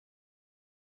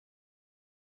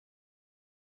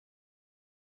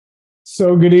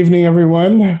So, good evening,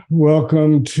 everyone.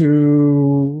 Welcome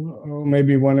to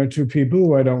maybe one or two people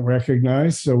who I don't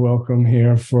recognize. So, welcome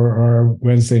here for our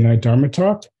Wednesday night Dharma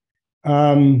talk.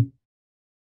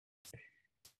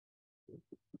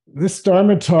 This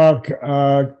Dharma talk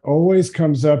always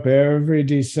comes up every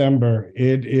December.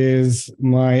 It is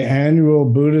my annual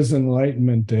Buddha's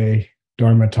Enlightenment Day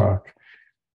Dharma talk.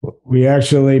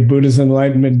 Buddha's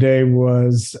Enlightenment Day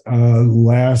was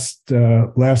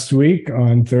last week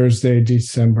on Thursday,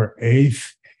 December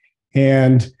 8th.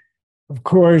 And of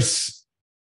course,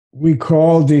 we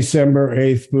call December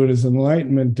 8th Buddha's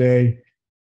Enlightenment Day,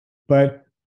 but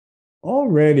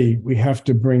already we have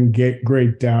to bring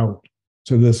great doubt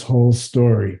to this whole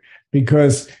story,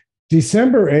 because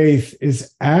December 8th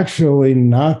is actually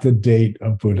not the date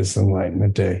of Buddha's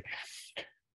Enlightenment Day.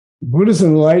 Buddha's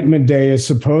Enlightenment Day is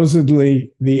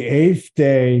supposedly the 8th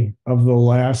day of the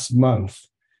last month.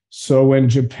 So when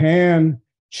Japan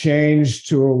changed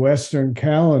to a Western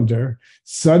calendar,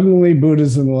 suddenly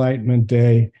Buddha's Enlightenment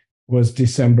Day was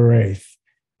December 8th.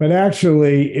 But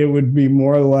actually, it would be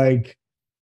more like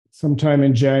sometime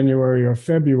in January or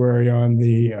February on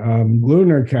the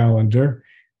lunar calendar.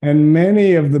 And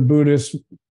many of the Buddhist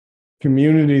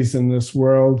communities in this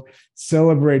world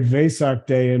celebrate Vesak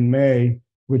Day in May,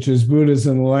 which is Buddha's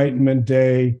Enlightenment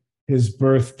Day, his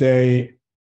birthday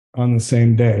on the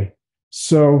same day.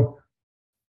 So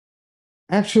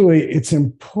actually, it's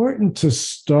important to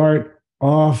start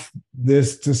off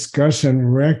this discussion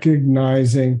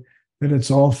recognizing that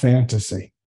it's all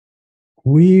fantasy.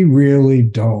 We really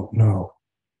don't know.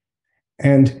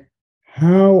 And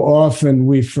how often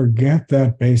we forget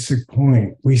that basic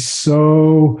point. We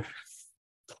so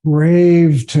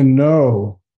crave to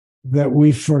know that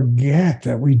we forget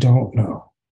that we don't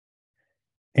know.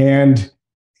 And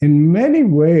in many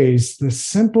ways, the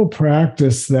simple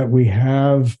practice that we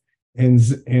have in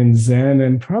Zen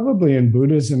and probably in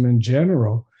Buddhism in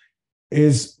general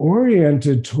is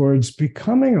oriented towards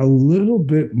becoming a little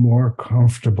bit more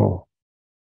comfortable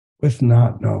with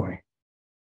not knowing.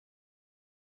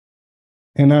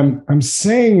 And I'm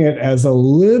saying it as a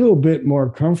little bit more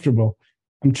comfortable.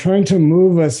 I'm trying to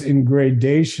move us in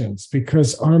gradations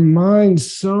because our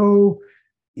minds so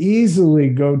easily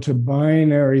go to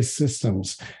binary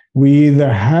systems. We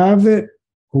either have it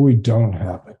or we don't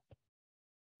have it.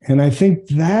 And I think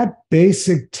that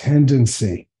basic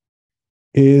tendency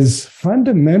is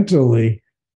fundamentally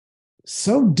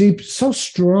so deep, so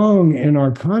strong in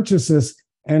our consciousness,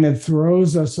 and it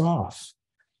throws us off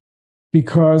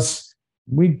because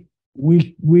we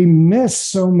miss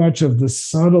so much of the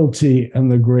subtlety and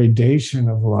the gradation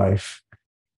of life.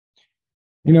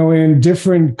 You know, in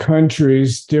different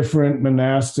countries, different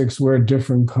monastics wear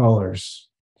different colors.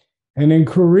 And in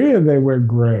Korea, they wear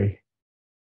gray.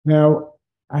 Now,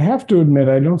 I have to admit,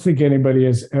 I don't think anybody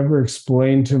has ever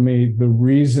explained to me the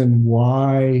reason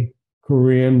why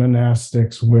Korean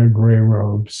monastics wear gray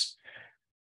robes.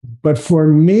 But for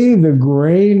me, the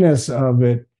grayness of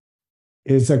it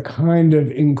is a kind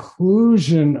of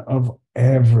inclusion of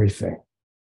everything.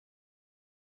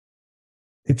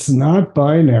 It's not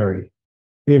binary.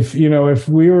 If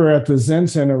we were at the Zen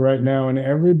Center right now and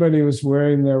everybody was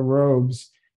wearing their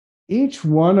robes, each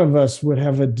one of us would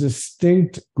have a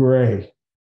distinct gray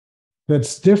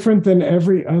that's different than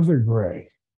every other gray.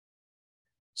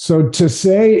 So to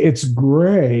say it's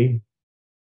gray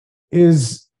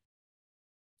is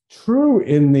true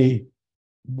in the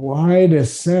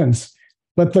widest sense,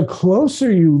 but the closer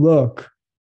you look,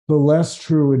 the less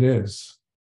true it is.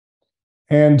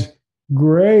 And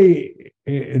gray,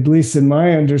 at least in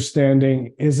my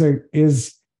understanding, is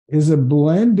a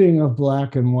blending of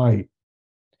black and white.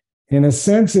 In a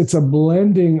sense, it's a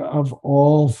blending of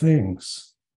all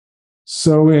things.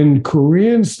 So in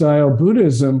Korean style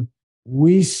Buddhism,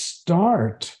 we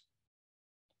start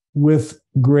with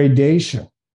gradation.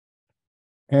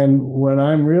 And what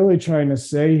I'm really trying to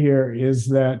say here is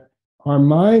that our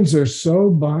minds are so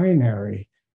binary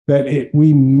that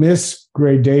we miss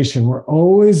gradation. We're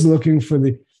always looking for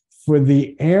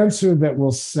the answer that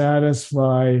will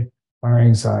satisfy our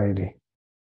anxiety.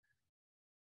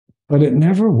 But it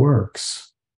never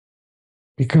works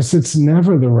because it's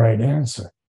never the right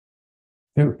answer.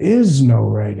 There is no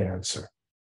right answer.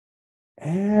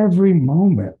 Every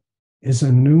moment is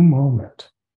a new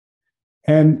moment.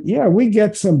 And yeah, we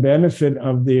get some benefit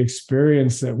of the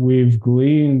experience that we've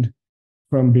gleaned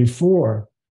from before.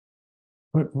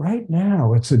 But right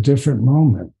now, it's a different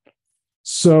moment.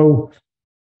 So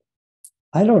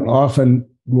I don't often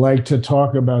like to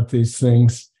talk about these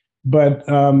things, but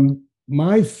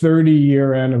my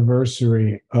 30-year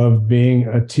anniversary of being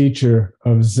a teacher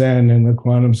of Zen in the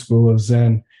Quantum School of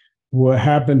Zen what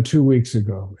happened 2 weeks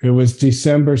ago. It was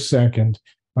December 2nd.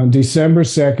 On December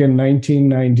 2nd,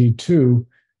 1992,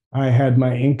 I had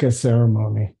my Inca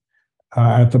ceremony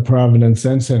at the Providence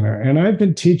Zen Center. And I've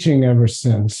been teaching ever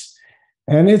since.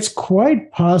 And it's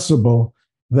quite possible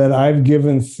that I've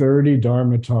given 30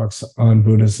 Dharma talks on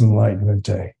Buddha's Enlightenment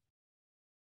Day.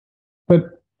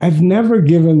 But I've never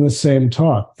given the same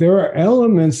talk. There are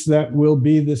elements that will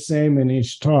be the same in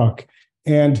each talk.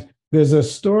 And there's a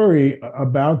story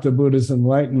about the Buddha's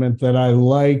Enlightenment that I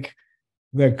like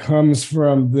that comes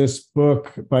from this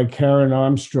book by Karen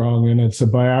Armstrong, and it's a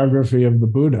biography of the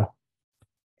Buddha.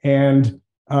 And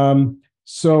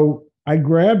so I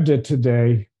grabbed it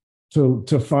today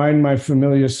to find my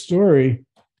familiar story,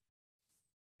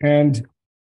 and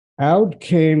out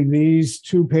came these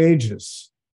 2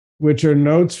 pages, which are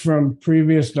notes from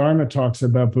previous Dharma talks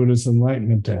about Buddha's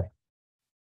Enlightenment Day.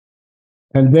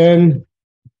 And then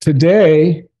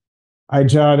today, I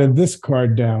jotted this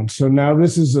card down. So now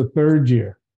this is the 3rd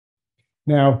year.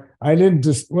 Now, I didn't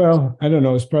I don't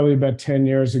know, it's probably about 10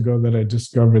 years ago that I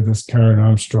discovered this Karen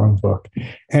Armstrong book.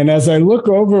 And as I look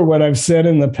over what I've said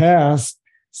in the past,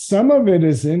 some of it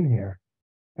is in here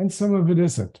and some of it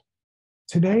isn't.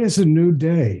 Today is a new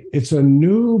day. It's a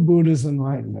new Buddha's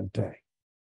Enlightenment Day.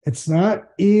 It's not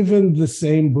even the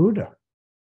same Buddha.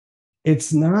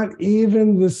 It's not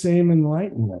even the same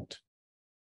enlightenment.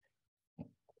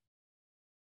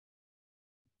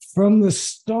 From the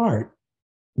start,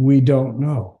 we don't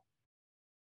know.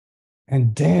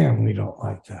 And damn, we don't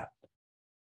like that.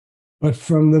 But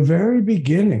from the very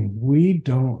beginning, we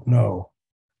don't know.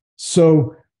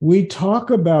 So we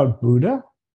talk about Buddha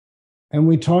and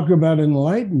we talk about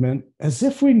enlightenment as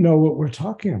if we know what we're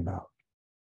talking about.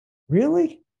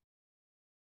 Really?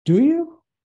 Do you?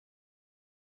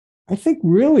 I think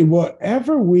really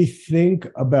whatever we think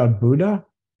about Buddha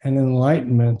and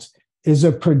enlightenment is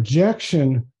a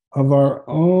projection of our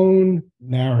own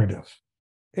narrative.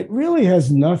 It really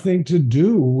has nothing to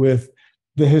do with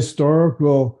the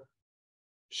historical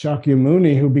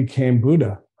Shakyamuni who became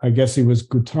Buddha. I guess he was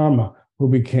Gautama who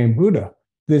became Buddha.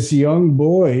 This young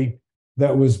boy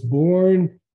that was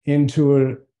born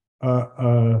into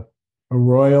a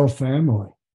royal family.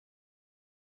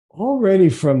 Already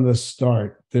from the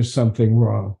start, there's something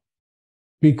wrong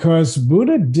because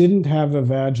Buddha didn't have a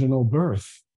vaginal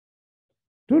birth.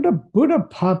 Buddha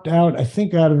popped out, I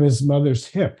think, out of his mother's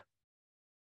hip.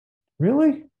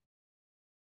 Really?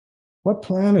 What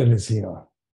planet is he on?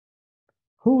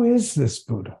 Who is this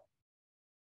Buddha?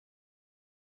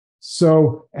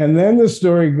 So, and then the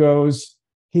story goes,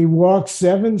 he walked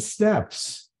 7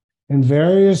 steps in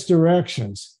various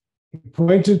directions. He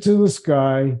pointed to the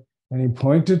sky and he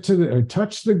pointed to or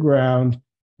touched the ground,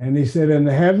 and he said, in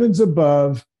the heavens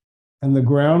above and the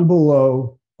ground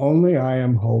below, only I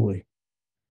am holy.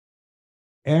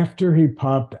 After he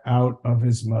popped out of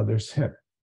his mother's hip.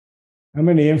 How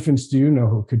many infants do you know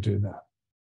who could do that?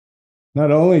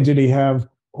 Not only did he have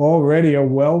already a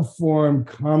well-formed,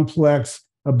 complex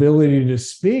ability to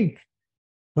speak,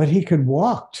 but he could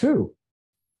walk too.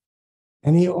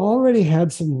 And he already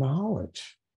had some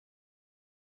knowledge.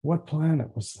 What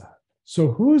planet was that?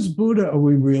 So whose Buddha are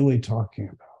we really talking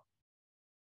about?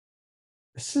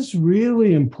 This is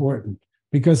really important.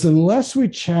 Because unless we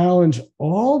challenge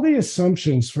all the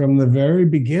assumptions from the very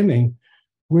beginning,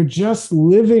 we're just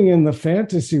living in the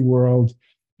fantasy world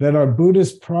that our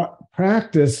Buddhist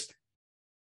practice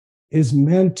is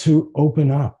meant to open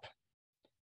up.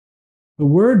 The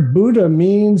word Buddha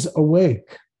means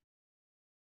awake.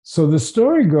 So the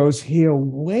story goes, he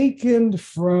awakened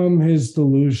from his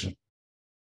delusion.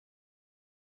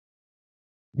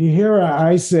 You hear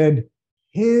I said,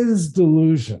 his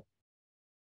delusion.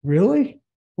 Really?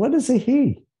 What is a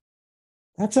he?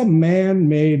 That's a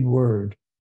man-made word.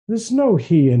 There's no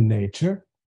he in nature.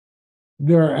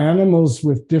 There are animals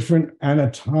with different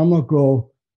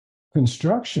anatomical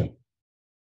construction.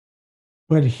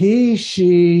 But he,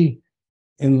 she,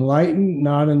 enlightened,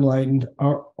 not enlightened,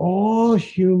 are all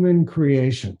human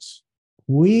creations.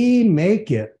 We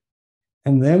make it,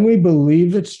 and then we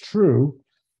believe it's true.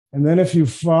 And then if you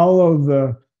follow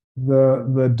the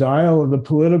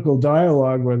political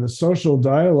dialogue or the social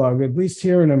dialogue, at least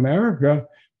here in America,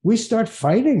 we start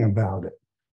fighting about it.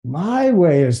 My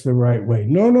way is the right way.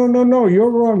 No,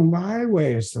 you're wrong. My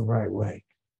way is the right way.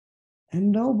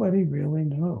 And nobody really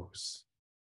knows.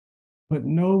 But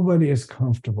nobody is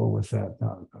comfortable with that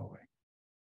not knowing.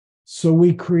 So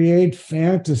we create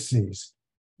fantasies.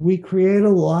 We create a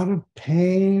lot of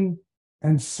pain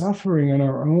and suffering in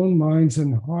our own minds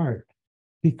and heart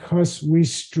because we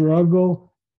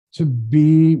struggle to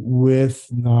be with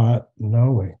not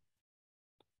knowing.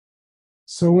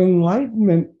 So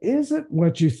enlightenment isn't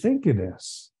what you think it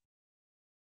is.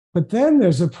 But then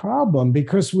there's a problem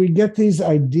because we get these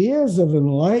ideas of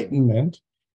enlightenment,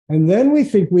 and then we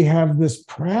think we have this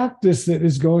practice that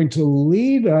is going to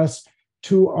lead us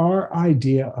to our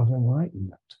idea of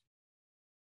enlightenment.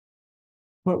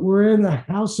 But we're in the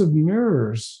house of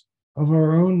mirrors of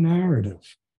our own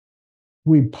narrative.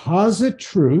 We posit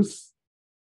truth.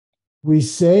 We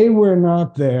say we're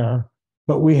not there,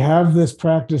 but we have this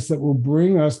practice that will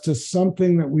bring us to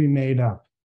something that we made up.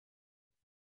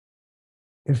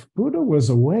 If Buddha was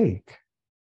awake,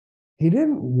 he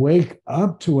didn't wake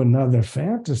up to another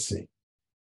fantasy.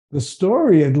 The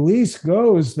story at least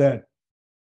goes that,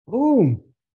 boom,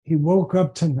 he woke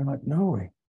up to not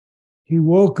knowing. He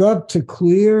woke up to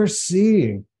clear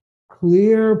seeing,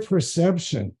 clear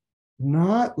perception,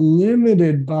 not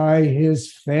limited by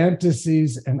his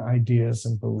fantasies and ideas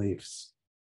and beliefs.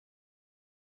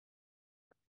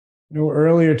 You know,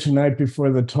 earlier tonight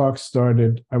before the talk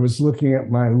started, I was looking at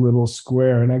my little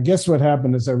square, and I guess what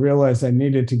happened is I realized I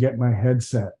needed to get my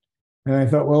headset. And I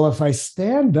thought, well, if I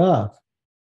stand up,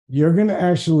 you're going to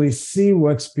actually see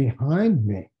what's behind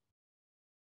me.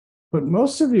 But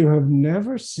most of you have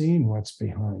never seen what's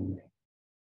behind me.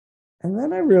 And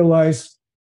then I realized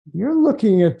you're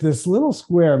looking at this little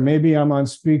square. Maybe I'm on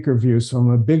speaker view, so I'm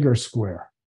a bigger square.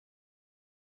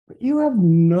 But you have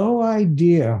no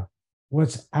idea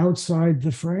what's outside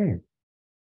the frame.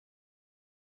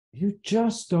 You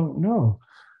just don't know.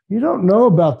 You don't know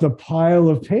about the pile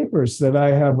of papers that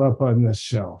I have up on this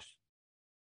shelf.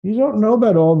 You don't know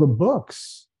about all the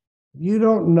books. You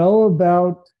don't know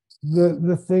about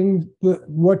the thing,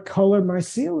 what color my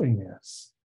ceiling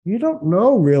is. You don't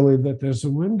know really that there's a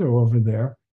window over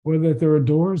there or that there are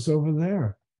doors over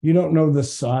there. You don't know the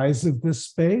size of this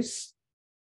space.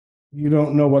 You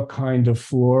don't know what kind of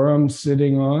floor I'm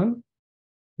sitting on.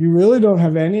 You really don't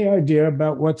have any idea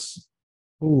about what's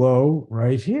below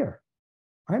right here.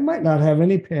 I might not have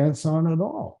any pants on at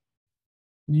all.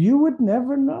 You would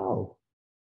never know.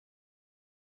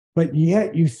 But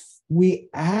yet we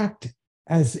act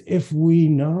as if we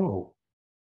know.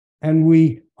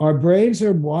 And our brains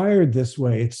are wired this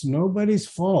way. It's nobody's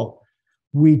fault.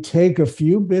 We take a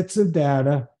few bits of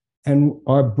data and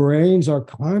our brains, our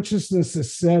consciousness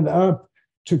is set up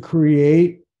to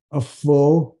create a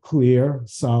full, clear,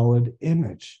 solid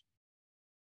image.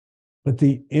 But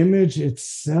the image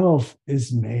itself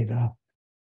is made up.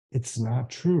 It's not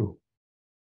true.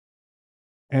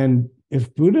 And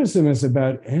if Buddhism is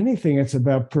about anything, it's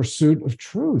about pursuit of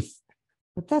truth.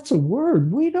 But that's a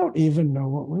word. We don't even know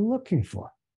what we're looking for.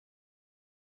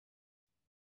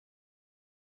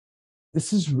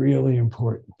 This is really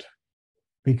important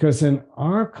because in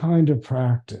our kind of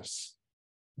practice,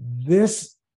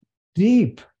 this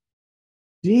deep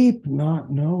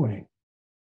not knowing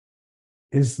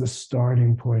is the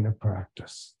starting point of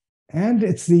practice. And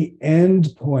it's the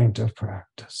end point of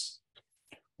practice.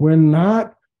 We're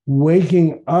not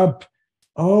waking up,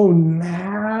 oh,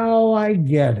 now I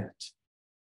get it.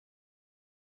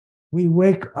 We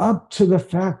wake up to the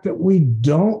fact that we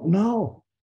don't know.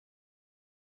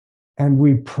 And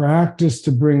we practice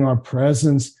to bring our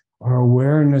presence, our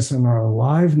awareness, and our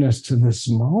aliveness to this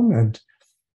moment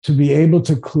to be able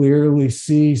to clearly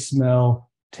see,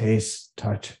 smell, taste,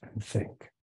 touch, and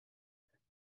think.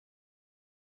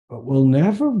 But we'll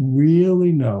never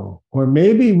really know, or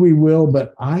maybe we will,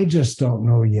 but I just don't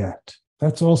know yet.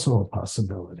 That's also a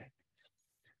possibility.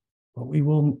 But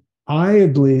I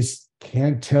at least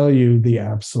can't tell you the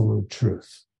absolute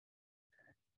truth.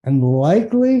 And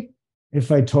likely,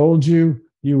 if I told you,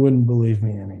 you wouldn't believe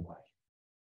me anyway.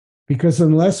 Because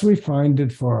unless we find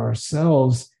it for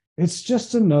ourselves, it's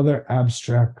just another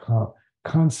abstract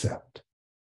concept.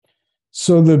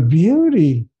 So the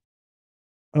beauty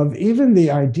of even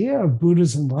the idea of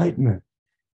Buddha's enlightenment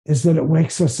is that it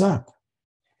wakes us up.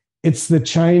 It's the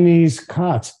Chinese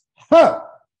kots. Ha!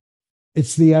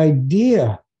 It's the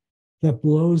idea that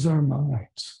blows our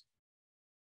minds.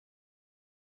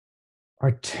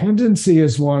 Our tendency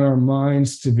is want our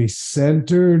minds to be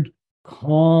centered,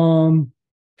 calm,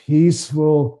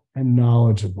 peaceful, and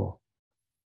knowledgeable.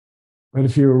 But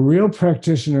if you're a real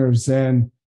practitioner of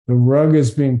Zen, the rug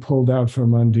is being pulled out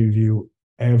from under you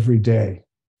every day.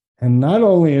 And not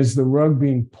only is the rug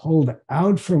being pulled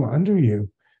out from under you,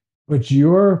 but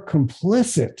you're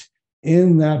complicit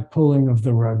in that pulling of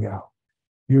the rug out.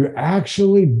 You're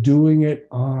actually doing it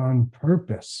on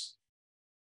purpose.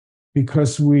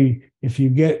 Because if you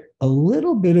get a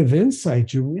little bit of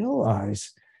insight, you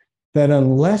realize that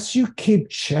unless you keep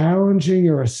challenging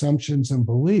your assumptions and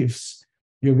beliefs,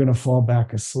 you're going to fall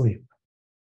back asleep.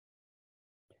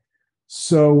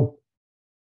 So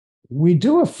we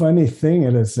do a funny thing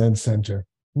at a Zen center.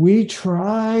 We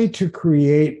try to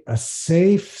create a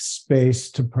safe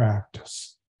space to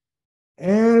practice.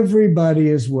 Everybody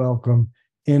is welcome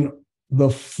in the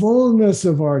fullness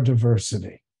of our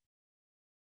diversity.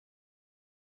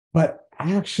 But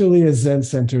actually, a Zen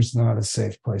center is not a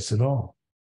safe place at all,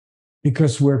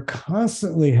 because we're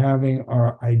constantly having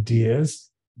our ideas,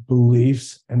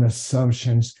 beliefs, and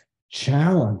assumptions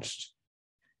challenged.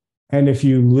 And if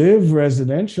you live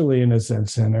residentially in a Zen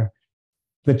center,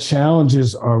 the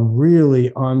challenges are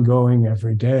really ongoing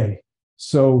every day.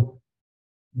 So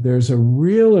there's a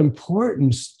real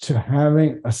importance to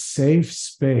having a safe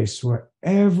space where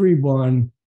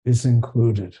everyone is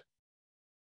included,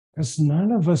 because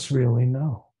none of us really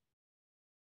know.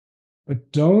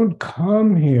 But don't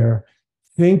come here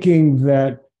thinking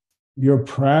that your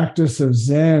practice of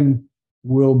Zen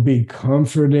will be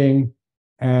comforting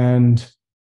and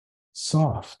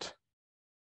soft.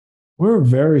 We're a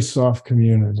very soft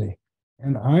community,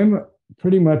 and I'm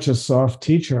pretty much a soft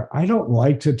teacher. I don't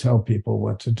like to tell people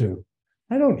what to do.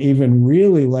 I don't even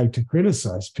really like to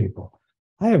criticize people.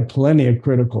 I have plenty of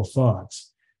critical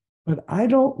thoughts, but I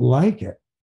don't like it.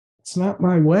 It's not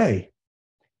my way.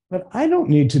 But I don't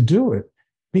need to do it,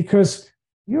 because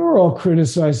you're all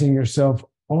criticizing yourself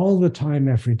all the time,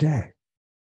 every day.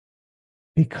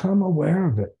 Become aware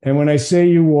of it. And when I say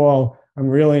you all, I'm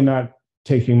really not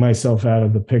taking myself out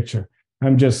of the picture.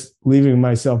 I'm just leaving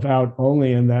myself out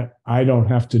only in that I don't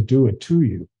have to do it to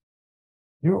you.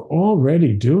 You're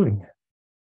already doing it.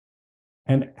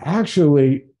 And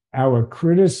actually, our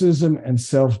criticism and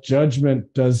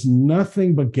self-judgment does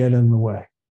nothing but get in the way.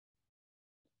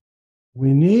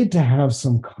 We need to have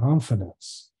some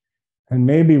confidence. And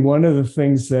maybe one of the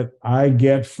things that I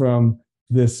get from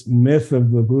this myth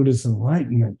of the Buddha's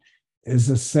enlightenment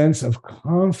is a sense of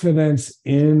confidence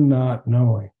in not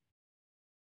knowing.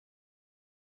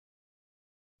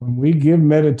 When we give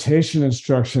meditation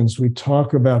instructions, we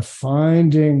talk about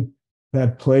finding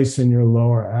that place in your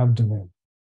lower abdomen,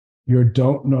 your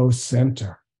don't know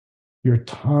center, your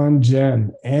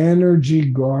Tangen, energy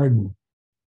garden.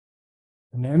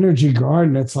 An energy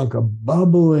garden, it's like a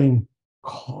bubbling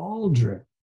cauldron.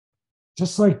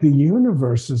 Just like the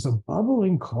universe is a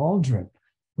bubbling cauldron.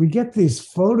 We get these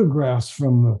photographs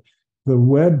from the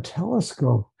Webb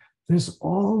telescope. There's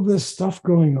all this stuff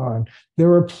going on.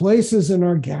 There are places in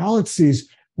our galaxies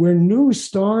where new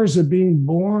stars are being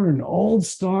born, old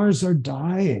stars are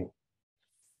dying.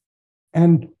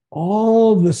 And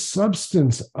all the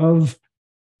substance of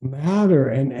matter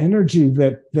and energy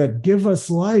that give us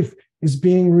life is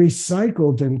being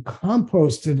recycled and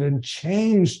composted and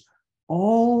changed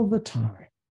all the time.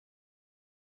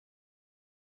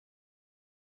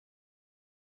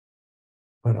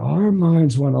 But our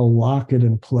minds want to lock it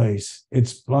in place.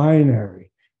 It's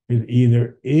binary. It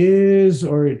either is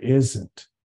or it isn't.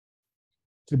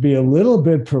 To be a little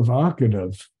bit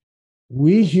provocative,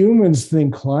 we humans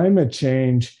think climate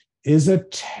change is a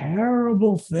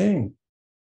terrible thing.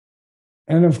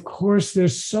 And of course,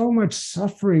 there's so much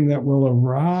suffering that will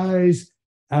arise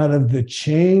out of the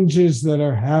changes that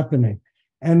are happening.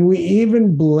 And we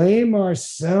even blame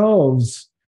ourselves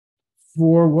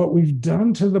for what we've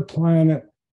done to the planet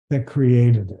that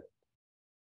created it.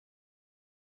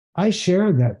 I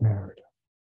share that narrative.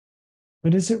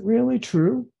 But is it really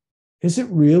true? Is it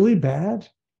really bad?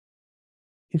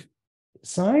 If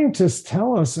scientists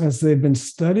tell us, as they've been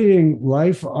studying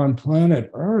life on planet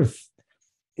Earth,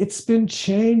 it's been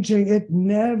changing. It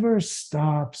never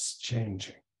stops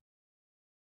changing.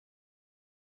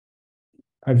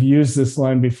 I've used this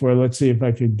line before. Let's see if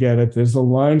I could get it. There's a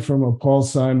line from a Paul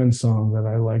Simon song that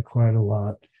I like quite a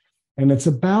lot. And it's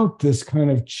about this kind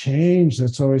of change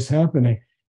that's always happening.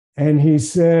 And he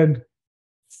said,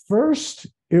 first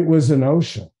it was an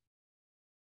ocean.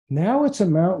 Now it's a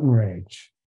mountain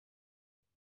range.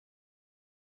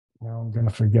 Now I'm going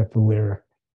to forget the lyric.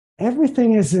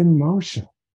 Everything is in motion.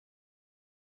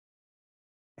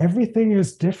 Everything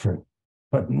is different,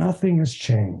 but nothing has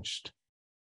changed.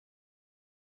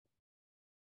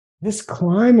 This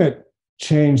climate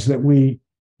change that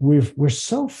we're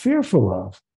so fearful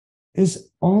of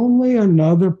is only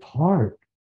another part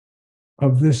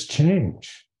of this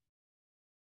change.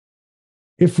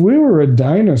 If we were a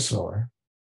dinosaur,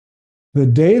 the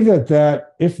day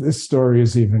that, if this story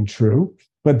is even true,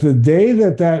 but the day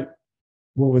that,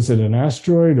 what was it, an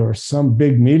asteroid or some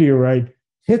big meteorite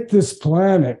hit this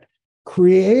planet,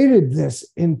 created this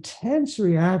intense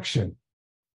reaction,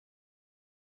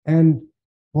 and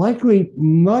likely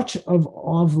much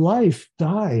of life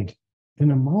died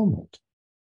in a moment.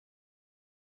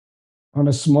 On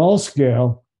a small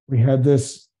scale, we had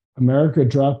this America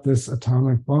dropped this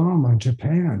atomic bomb on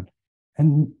Japan,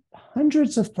 and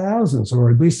hundreds of thousands, or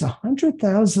at least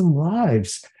 100,000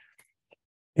 lives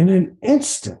in an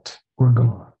instant were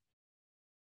gone.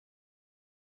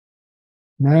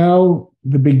 Now,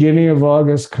 the beginning of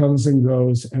August comes and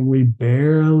goes, and we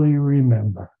barely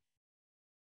remember.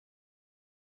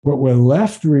 What we're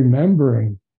left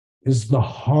remembering is the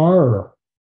horror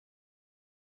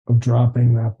of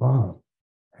dropping that bomb.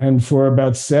 And for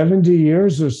about 70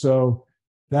 years or so,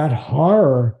 that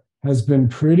horror has been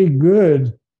pretty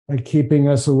good at keeping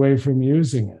us away from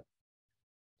using it.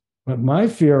 But my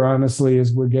fear, honestly,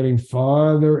 is we're getting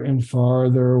farther and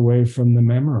farther away from the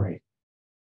memory.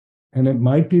 And it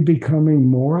might be becoming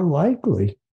more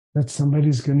likely that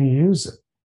somebody's going to use it.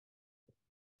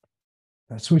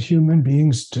 That's what human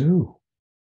beings do.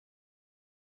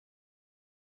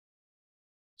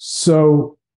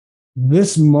 So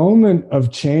this moment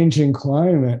of changing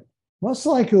climate, most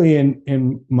likely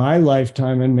in my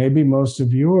lifetime and maybe most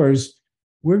of yours,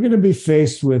 we're going to be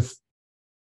faced with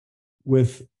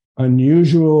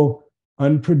unusual,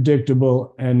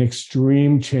 unpredictable, and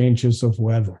extreme changes of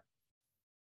weather.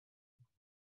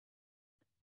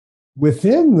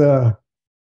 Within the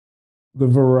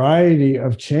variety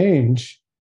of change,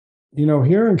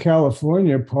 here in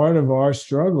California, part of our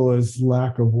struggle is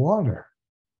lack of water.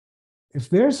 If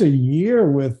there's a year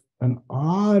with an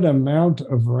odd amount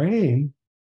of rain,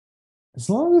 as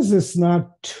long as it's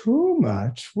not too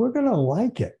much, we're going to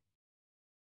like it.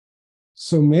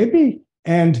 So maybe,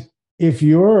 and if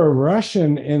you're a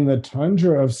Russian in the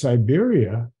tundra of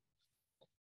Siberia,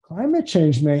 climate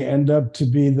change may end up to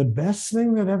be the best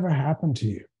thing that ever happened to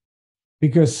you.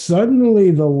 Because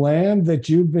suddenly the land that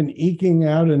you've been eking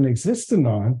out an existence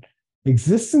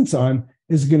on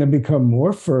is going to become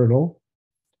more fertile.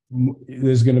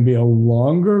 There's going to be a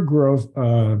longer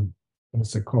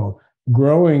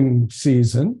growing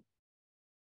season.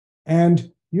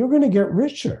 And you're going to get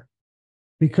richer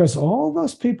because all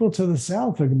those people to the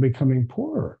south are becoming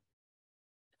poorer.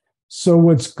 So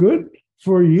what's good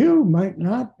for you might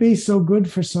not be so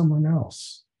good for someone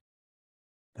else.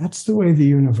 That's the way the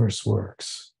universe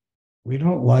works. We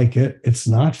don't like it. It's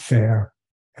not fair.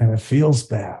 And it feels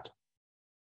bad.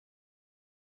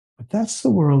 But that's the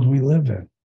world we live in.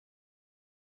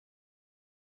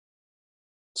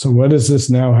 So what does this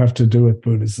now have to do with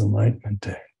Buddha's Enlightenment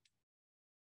Day?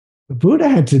 The Buddha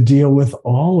had to deal with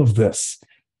all of this.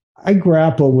 I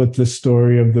grapple with the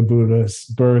story of the Buddha's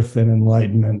birth and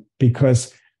enlightenment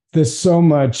because there's so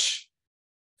much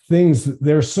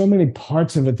there are so many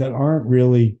parts of it that aren't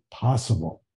really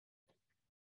possible.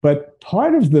 But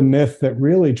part of the myth that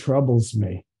really troubles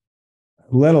me,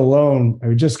 let alone,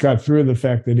 I just got through the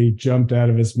fact that he jumped out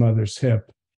of his mother's hip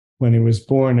when he was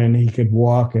born and he could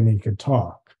walk and he could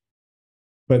talk.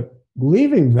 But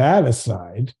leaving that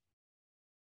aside,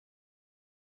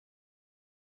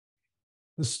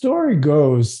 the story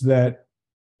goes that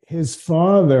his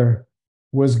father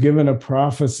was given a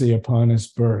prophecy upon his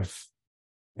birth.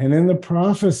 And in the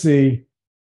prophecy,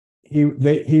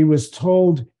 he was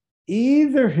told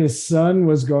either his son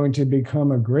was going to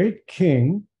become a great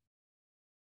king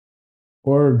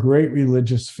or a great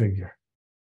religious figure.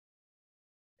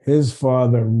 His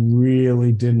father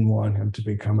really didn't want him to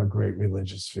become a great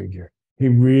religious figure. He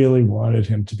really wanted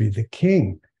him to be the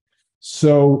king.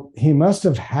 So he must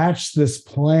have hatched this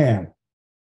plan.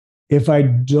 If I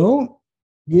don't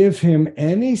give him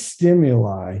any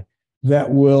stimuli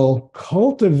that will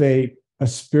cultivate a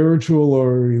spiritual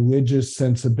or a religious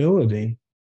sensibility,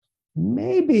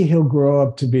 maybe he'll grow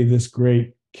up to be this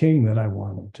great king that I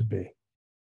want him to be.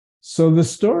 So the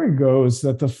story goes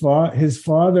that his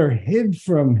father hid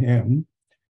from him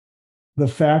the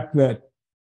fact that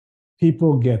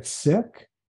people get sick,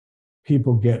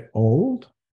 people get old,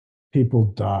 people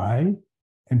die,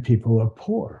 and people are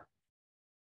poor.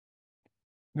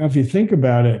 Now, if you think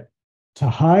about it, to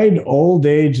hide old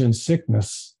age and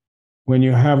sickness when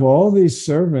you have all these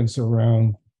servants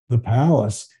around the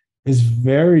palace is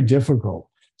very difficult.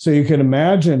 So you can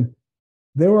imagine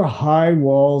there were high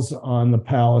walls on the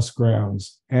palace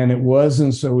grounds, and it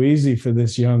wasn't so easy for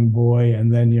this young boy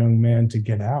and then young man to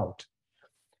get out.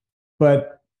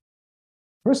 But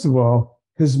first of all,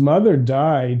 his mother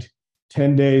died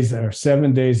 10 days or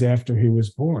 7 days after he was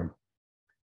born.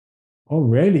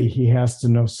 Already he has to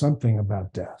know something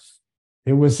about death.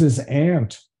 It was his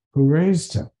aunt who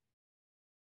raised him.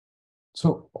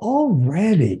 So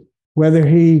already, whether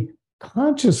he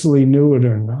consciously knew it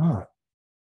or not,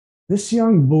 this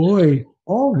young boy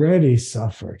already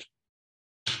suffered.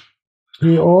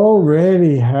 He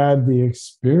already had the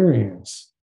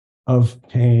experience of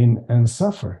pain and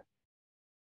suffering.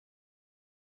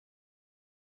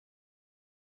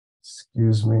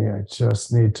 Excuse me, I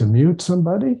just need to mute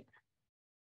somebody.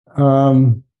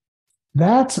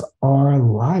 That's our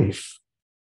life,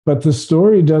 but the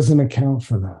story doesn't account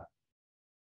for that.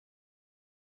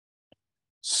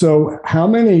 So how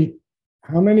many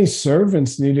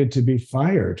servants needed to be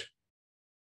fired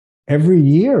every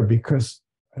year? Because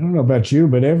I don't know about you,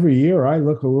 but every year I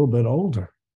look a little bit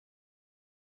older.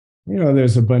 You know,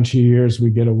 there's a bunch of years we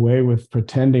get away with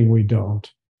pretending we don't.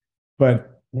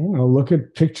 But, you know, look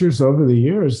at pictures over the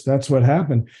years. That's what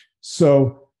happened.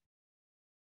 So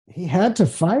he had to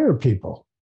fire people.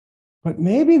 But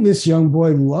maybe this young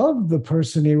boy loved the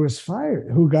person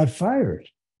who got fired.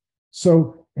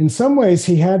 So in some ways,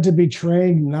 he had to be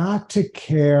trained not to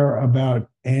care about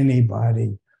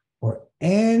anybody or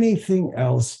anything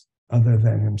else other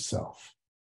than himself.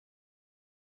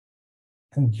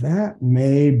 And that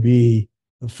may be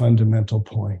the fundamental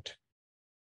point.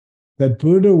 That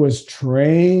Buddha was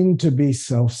trained to be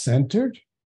self-centered.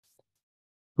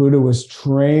 Buddha was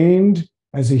trained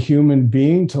as a human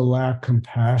being to lack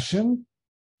compassion,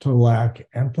 to lack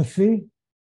empathy,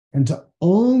 and to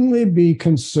only be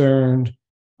concerned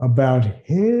about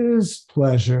his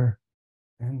pleasure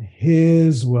and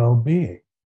his well-being.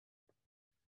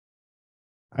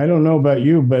 I don't know about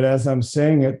you, but as I'm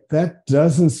saying it, that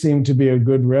doesn't seem to be a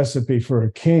good recipe for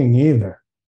a king either.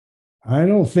 I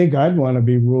don't think I'd want to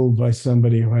be ruled by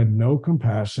somebody who had no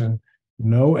compassion,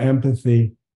 no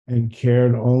empathy, and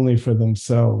cared only for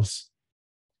themselves.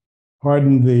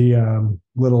 Pardon the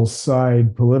little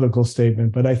side political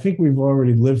statement, but I think we've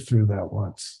already lived through that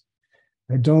once.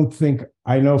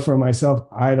 I know for myself,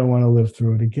 I don't want to live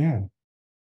through it again.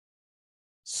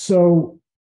 So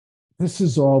this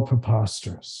is all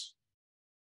preposterous.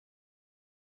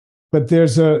 But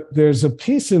there's a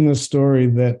piece in the story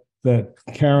that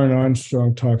Karen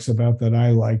Armstrong talks about that I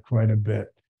like quite a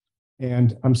bit.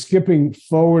 And I'm skipping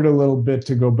forward a little bit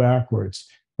to go backwards,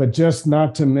 but just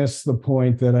not to miss the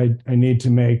point that I need to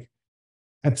make.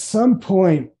 At some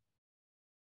point,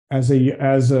 I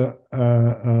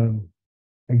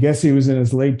guess he was in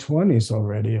his late 20s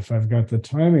already, if I've got the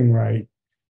timing right,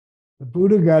 the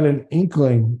Buddha got an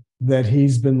inkling that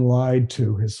he's been lied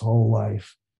to his whole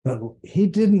life, that he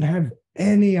didn't have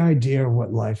any idea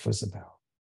what life was about.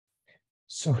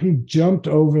 So he jumped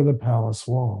over the palace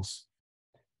walls,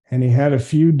 and he had a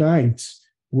few nights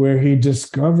where he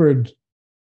discovered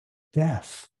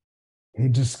death. He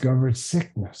discovered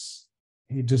sickness.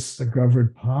 He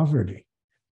discovered poverty.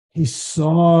 He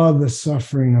saw the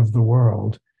suffering of the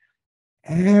world,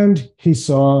 and he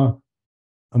saw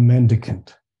a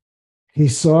mendicant. He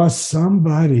saw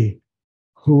somebody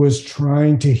who was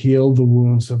trying to heal the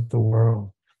wounds of the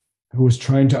world, who was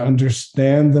trying to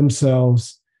understand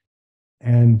themselves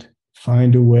and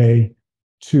find a way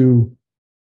to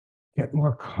get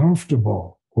more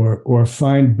comfortable or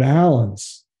find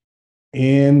balance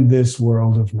in this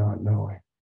world of not knowing.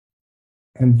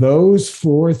 And those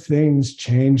four things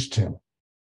changed him.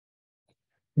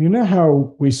 You know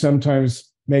how we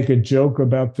sometimes make a joke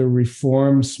about the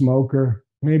reformed smoker?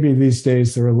 Maybe these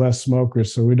days there are less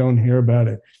smokers, so we don't hear about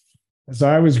it. As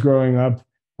I was growing up,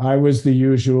 I was the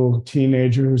usual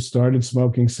teenager who started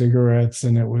smoking cigarettes,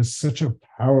 and it was such a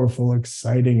powerful,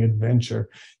 exciting adventure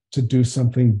to do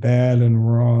something bad and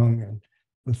wrong, and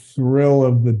the thrill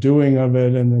of the doing of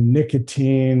it and the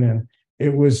nicotine, and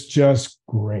it was just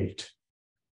great.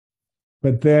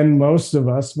 But then most of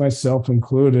us, myself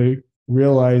included,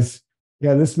 realize,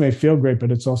 yeah, this may feel great,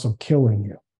 but it's also killing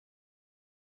you.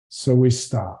 So we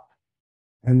stop.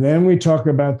 And then we talk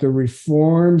about the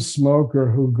reformed smoker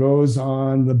who goes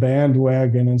on the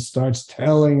bandwagon and starts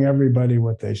telling everybody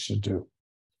what they should do.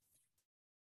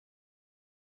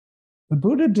 The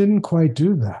Buddha didn't quite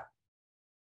do that.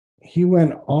 He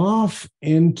went off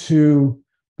into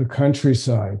the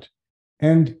countryside,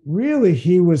 and really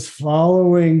he was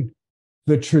following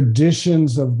the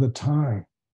traditions of the time.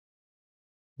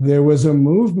 There was a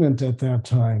movement at that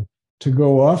time to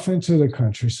go off into the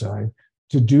countryside,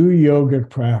 to do yogic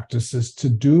practices, to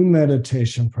do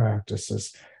meditation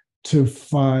practices, to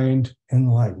find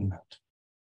enlightenment.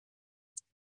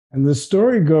 And the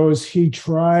story goes, he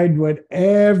tried what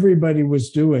everybody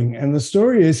was doing. And the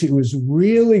story is he was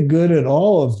really good at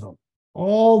all of them,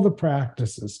 all the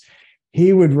practices.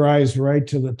 He would rise right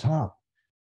to the top,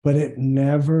 but it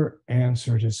never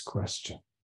answered his question.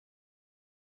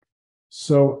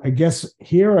 So I guess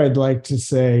here I'd like to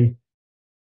say,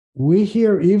 we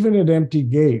here, even at Empty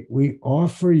Gate, we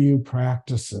offer you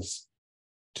practices.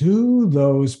 Do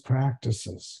those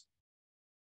practices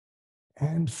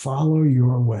and follow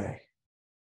your way.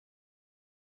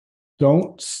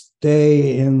 Don't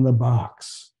stay in the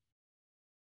box.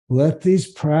 Let these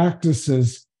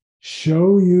practices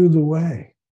show you the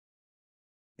way.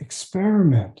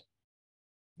 Experiment.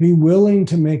 Be willing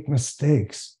to make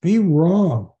mistakes. Be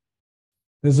wrong.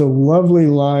 There's a lovely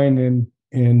line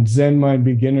in Zen Mind,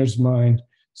 Beginner's Mind.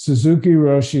 Suzuki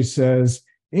Roshi says,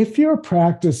 if you're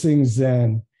practicing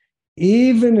Zen,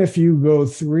 even if you go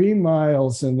 3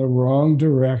 miles in the wrong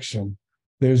direction,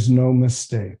 there's no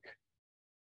mistake.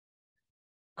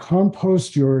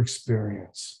 Compost your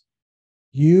experience.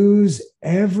 Use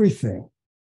everything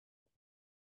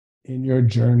in your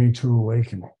journey to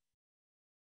awakening.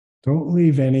 Don't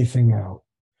leave anything out.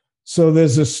 So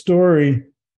there's a story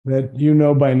that you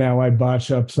know by now. I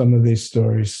botch up some of these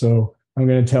stories, so I'm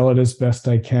going to tell it as best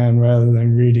I can rather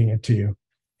than reading it to you.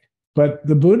 But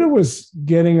the Buddha was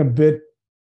getting a bit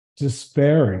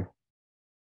despairing.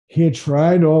 He had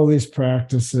tried all these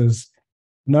practices.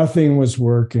 Nothing was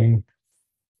working.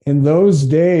 In those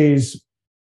days,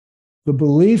 the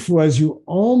belief was you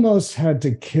almost had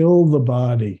to kill the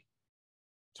body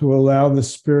to allow the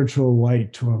spiritual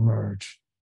light to emerge.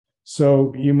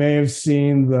 So you may have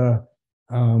seen the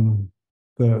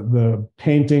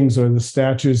paintings or the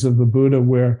statues of the Buddha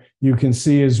where you can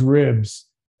see his ribs.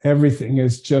 Everything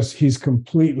is just, he's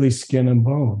completely skin and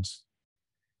bones.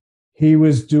 He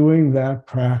was doing that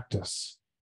practice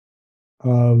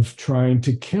of trying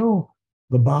to kill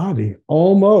the body,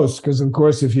 almost, because of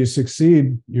course, if you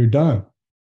succeed, you're done.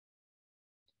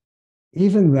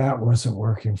 Even that wasn't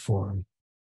working for him.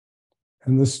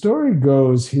 And the story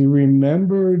goes, he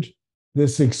remembered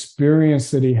this experience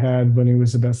that he had when he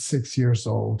was about 6 years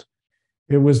old.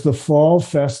 It was the fall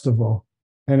festival.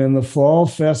 And in the fall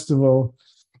festival,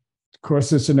 of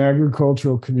course, it's an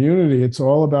agricultural community. It's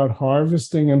all about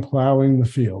harvesting and plowing the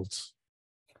fields.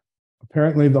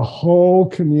 Apparently, the whole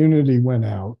community went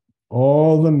out,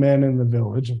 all the men in the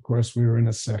village. Of course, we were in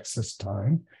a sexist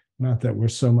time. Not that we're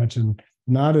so much in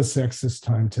not a sexist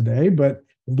time today, but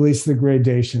at least the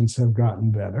gradations have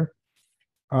gotten better.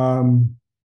 And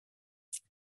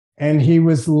he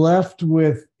was left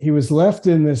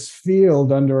in this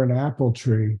field under an apple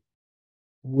tree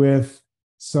with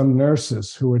some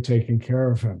nurses who were taking care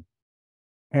of him.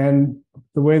 And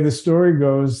the way the story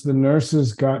goes, the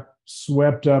nurses got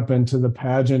swept up into the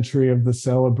pageantry of the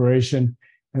celebration,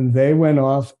 and they went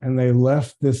off and they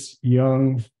left this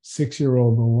young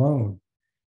 6-year-old alone.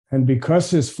 And because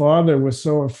his father was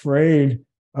so afraid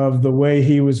of the way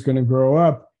he was going to grow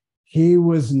up, he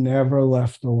was never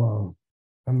left alone.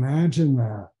 Imagine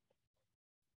that.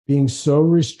 Being so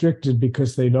restricted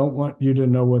because they don't want you to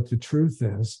know what the truth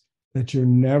is, that you're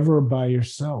never by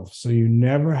yourself. So you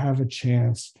never have a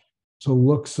chance to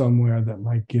look somewhere that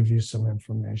might give you some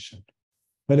information.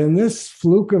 But in this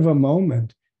fluke of a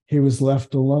moment, he was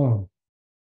left alone.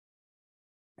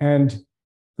 And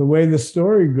the way the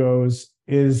story goes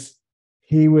is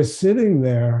he was sitting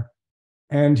there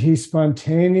and he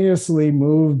spontaneously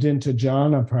moved into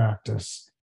jhana practice.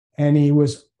 And he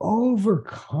was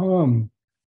overcome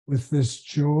with this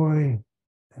joy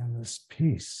and this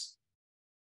peace.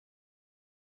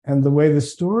 And the way the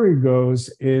story goes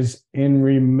is in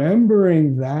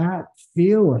remembering that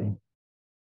feeling,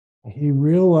 he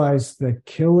realized that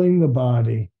killing the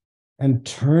body and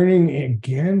turning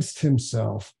against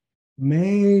himself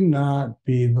may not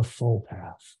be the full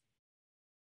path.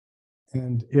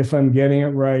 And if I'm getting it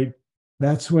right,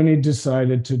 that's when he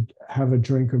decided to have a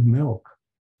drink of milk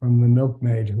from the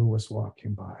milkmaid who was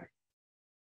walking by.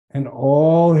 And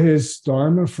all his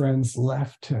Dharma friends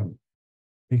left him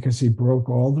because he broke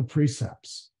all the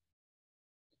precepts.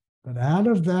 But out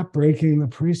of that breaking the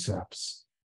precepts,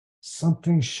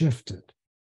 something shifted.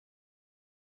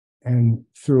 And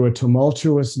through a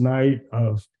tumultuous night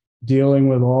of dealing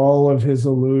with all of his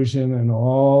illusion and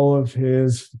all of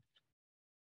his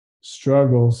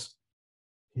struggles,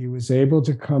 he was able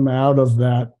to come out of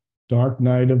that dark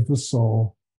night of the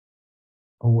soul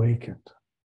awakened.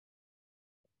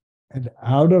 And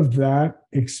out of that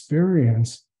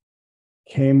experience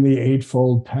came the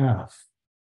Eightfold Path.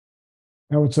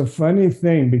 Now, it's a funny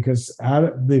thing because out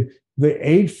of the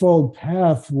Eightfold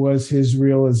Path was his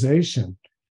realization,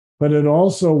 but it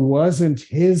also wasn't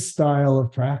his style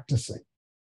of practicing.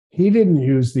 He didn't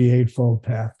use the Eightfold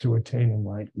Path to attain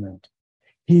enlightenment.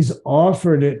 He's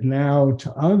offered it now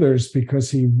to others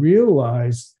because he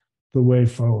realized the way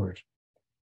forward.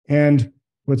 And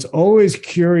what's always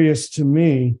curious to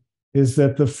me is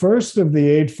that the first of the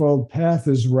Eightfold Path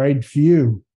is right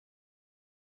view.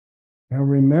 Now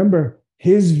remember,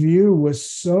 his view was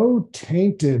so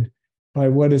tainted by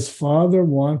what his father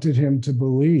wanted him to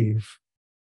believe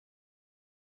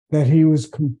that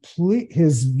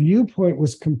his viewpoint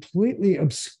was completely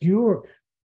obscure.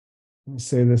 Let me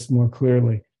say this more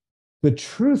clearly. The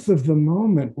truth of the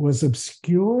moment was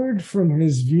obscured from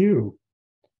his view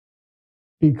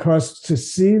because to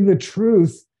see the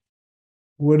truth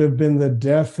would have been the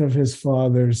death of his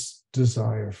father's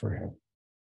desire for him.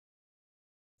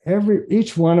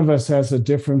 Each one of us has a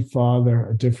different father,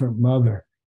 a different mother,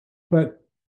 but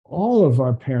all of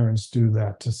our parents do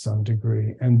that to some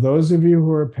degree. And those of you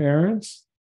who are parents,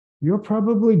 you're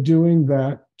probably doing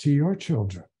that to your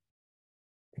children.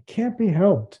 It can't be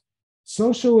helped.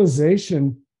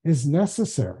 Socialization is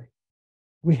necessary.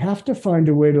 We have to find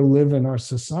a way to live in our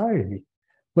society.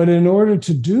 But in order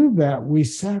to do that, we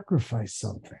sacrifice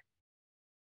something.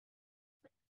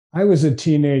 I was a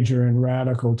teenager in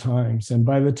radical times, and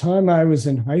by the time I was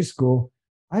in high school,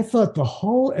 I thought the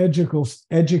whole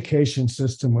education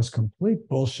system was complete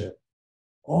bullshit.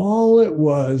 All it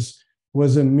was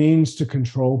a means to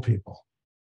control people.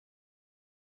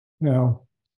 Now,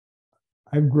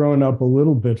 I've grown up a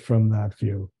little bit from that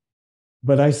view,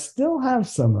 but I still have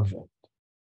some of it.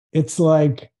 It's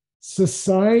like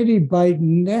society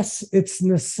it's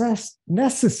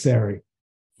necessary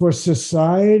for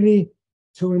society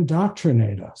to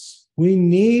indoctrinate us. We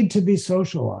need to be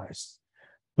socialized,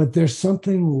 but there's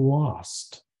something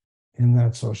lost in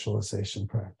that socialization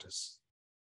practice.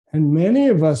 And many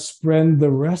of us spend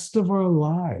the rest of our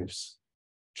lives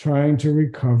trying to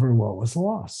recover what was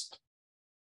lost.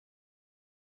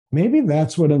 Maybe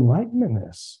that's what enlightenment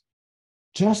is,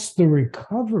 just the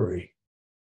recovery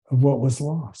of what was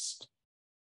lost.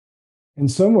 In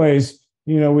some ways,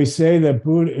 we say that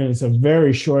Buddha, and it's a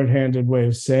very shorthanded way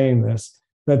of saying this,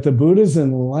 that the Buddha's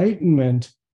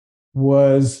enlightenment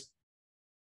was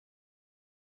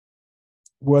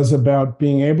about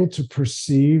being able to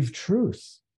perceive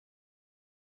truth,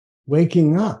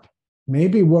 waking up.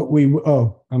 Maybe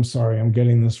I'm sorry, I'm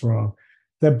getting this wrong.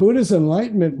 That Buddha's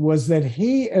enlightenment was that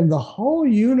he and the whole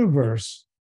universe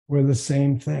were the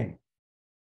same thing.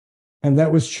 And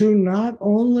that was true not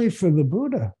only for the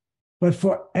Buddha, but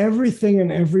for everything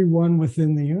and everyone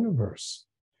within the universe.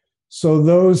 So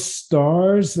those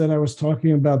stars that I was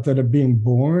talking about that are being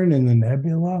born in the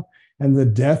nebula, and the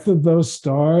death of those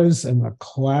stars and the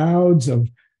clouds of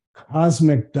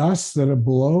cosmic dust that are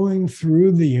blowing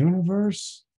through the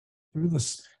universe,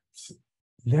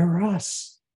 they're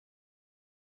us.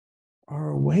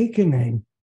 Our awakening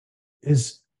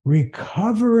is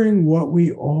recovering what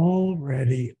we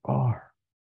already are.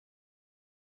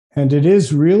 And it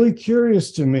is really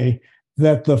curious to me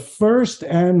that the first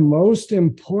and most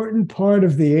important part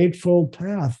of the Eightfold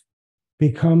Path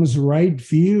becomes right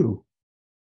view.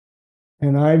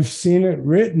 And I've seen it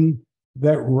written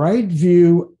that right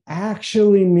view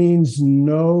actually means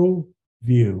no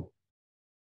view,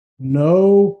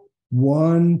 no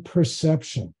one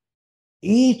perception.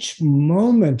 Each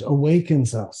moment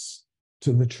awakens us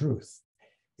to the truth.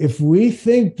 If we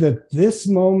think that this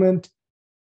moment,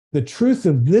 the truth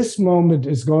of this moment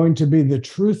is going to be the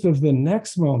truth of the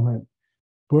next moment,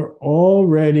 we're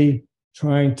already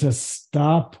trying to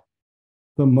stop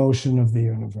the motion of the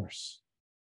universe.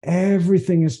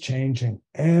 Everything is changing.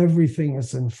 Everything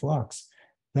is in flux.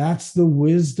 That's the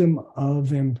wisdom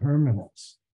of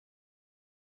impermanence.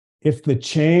 If the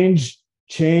change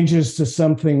changes to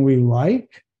something we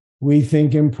like, we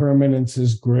think impermanence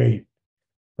is great.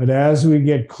 But as we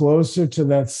get closer to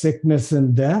that sickness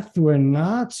and death, we're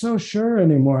not so sure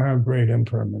anymore how great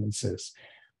impermanence is.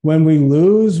 When we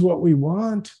lose what we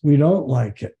want, we don't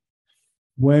like it.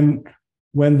 When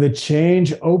the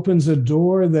change opens a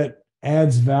door that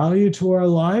adds value to our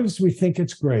lives, we think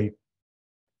it's great.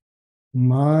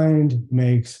 Mind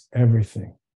makes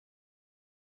everything.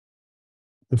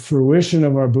 The fruition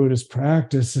of our Buddhist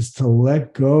practice is to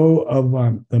let go of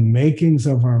the makings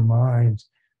of our mind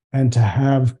and to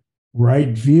have right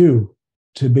view,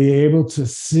 to be able to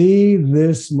see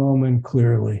this moment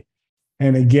clearly.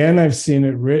 And again, I've seen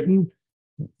it written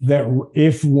that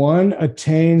if one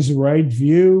attains right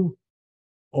view,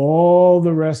 all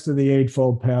the rest of the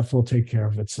Eightfold Path will take care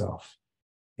of itself.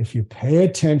 If you pay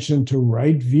attention to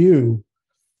right view,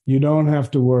 you don't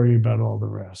have to worry about all the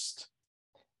rest.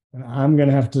 And I'm going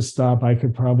to have to stop. I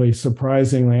could probably,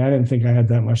 surprisingly, I didn't think I had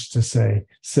that much to say.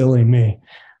 Silly me.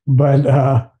 But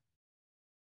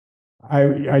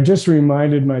I just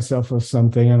reminded myself of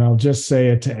something, and I'll just say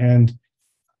it to end.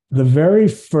 The very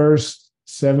first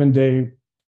 7-day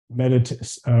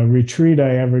retreat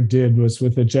I ever did was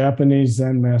with a Japanese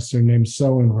Zen master named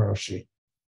Soen Roshi.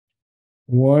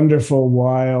 Wonderful,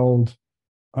 wild,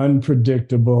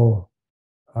 unpredictable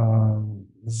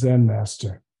Zen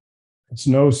master. It's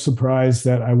no surprise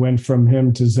that I went from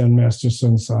him to Zen Master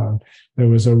Bon Soeng. There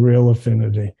was a real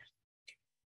affinity.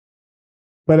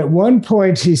 But at one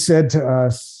point, he said to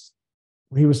us,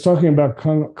 he was talking about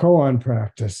koan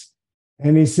practice,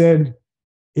 and he said,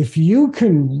 if you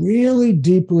can really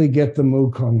deeply get the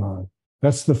mukongan,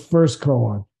 that's the first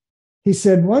koan. He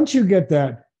said, once you get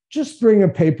that, just bring a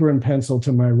paper and pencil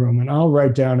to my room and I'll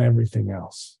write down everything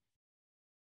else.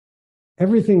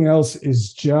 Everything else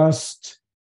is just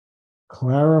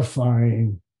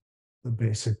clarifying the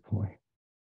basic point.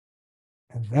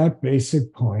 And that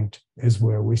basic point is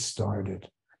where we started,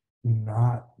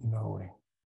 not knowing.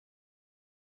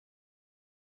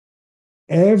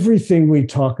 Everything we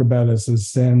talk about as a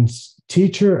Zen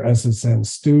teacher, as a Zen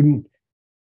student,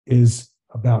 is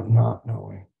about not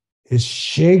knowing, is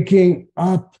shaking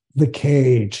up the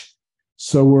cage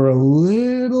so we're a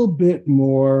little bit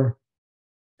more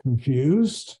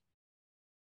confused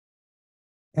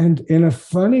and, in a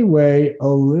funny way, a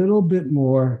little bit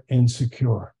more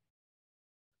insecure.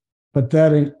 But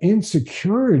that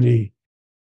insecurity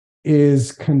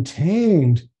is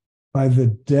contained by the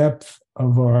depth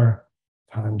of our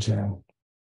Tangen,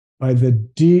 by the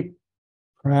deep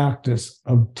practice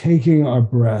of taking our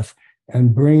breath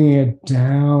and bringing it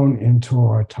down into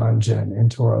our Tangen,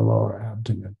 into our lower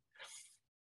abdomen.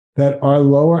 That our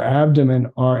lower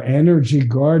abdomen, our energy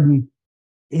garden,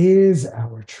 is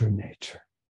our true nature.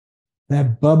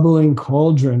 That bubbling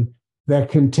cauldron that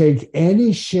can take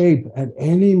any shape at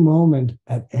any moment,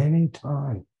 at any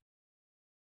time,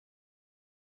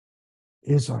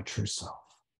 is our true self.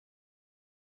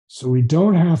 So we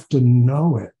don't have to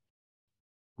know it.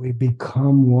 We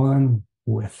become one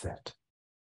with it.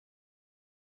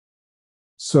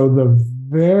 So the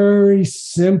very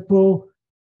simple,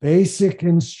 basic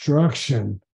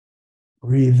instruction,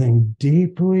 breathing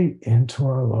deeply into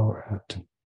our lower abdomen,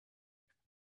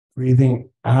 breathing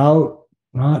out,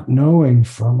 not knowing,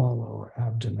 from our lower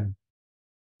abdomen,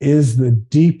 is the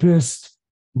deepest,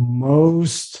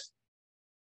 most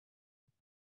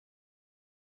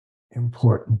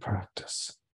important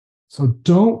practice. So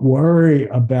don't worry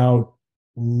about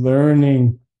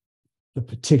learning the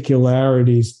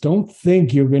particularities. Don't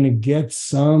think you're going to get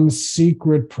some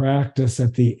secret practice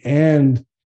at the end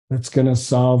that's going to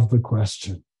solve the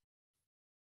question.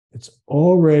 It's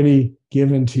already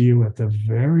given to you at the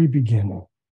very beginning.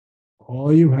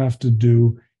 All you have to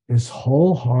do is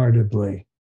wholeheartedly,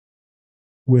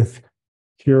 with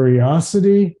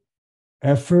curiosity,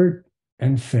 effort,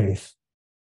 and faith,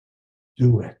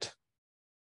 do it.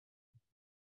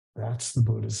 That's the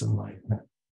Buddha's enlightenment.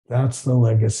 That's the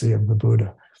legacy of the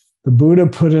Buddha. The Buddha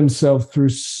put himself through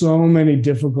so many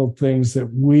difficult things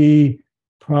that we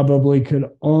probably could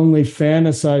only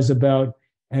fantasize about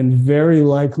and very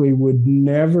likely would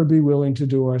never be willing to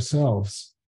do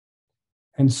ourselves.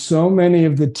 And so many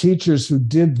of the teachers who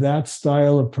did that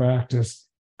style of practice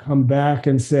come back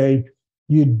and say,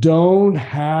 you don't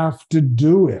have to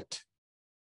do it.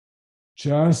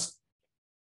 Just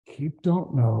keep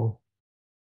don't know.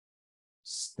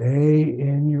 Stay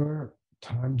in your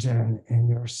Tangen, in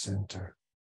your center.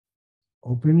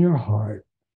 Open your heart.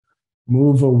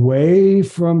 Move away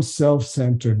from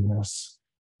self-centeredness.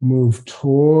 Move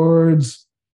towards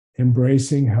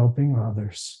embracing, helping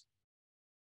others.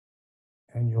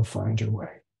 And you'll find your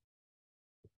way.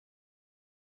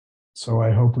 So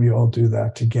I hope we all do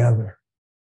that together,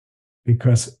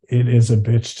 because it is a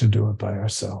bitch to do it by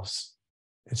ourselves.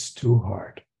 It's too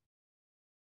hard.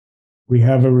 We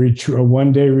have a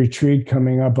one-day retreat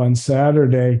coming up on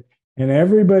Saturday, and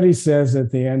everybody says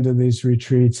at the end of these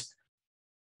retreats,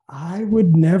 I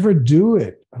would never do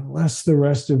it unless the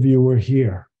rest of you were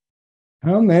here.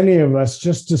 How many of us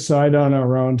just decide on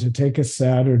our own to take a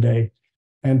Saturday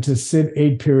and to sit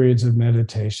 8 periods of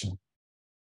meditation?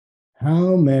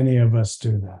 How many of us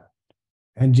do that?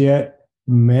 And yet,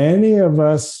 many of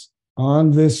us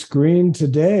on this screen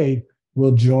today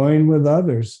will join with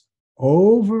others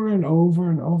over and over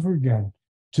and over again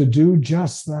to do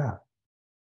just that,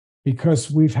 because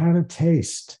we've had a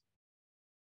taste.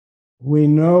 We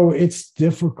know it's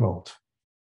difficult.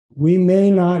 We may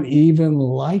not even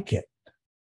like it,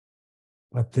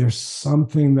 but there's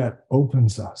something that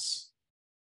opens us.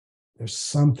 There's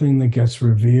something that gets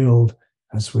revealed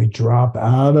as we drop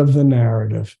out of the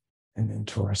narrative and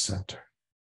into our center.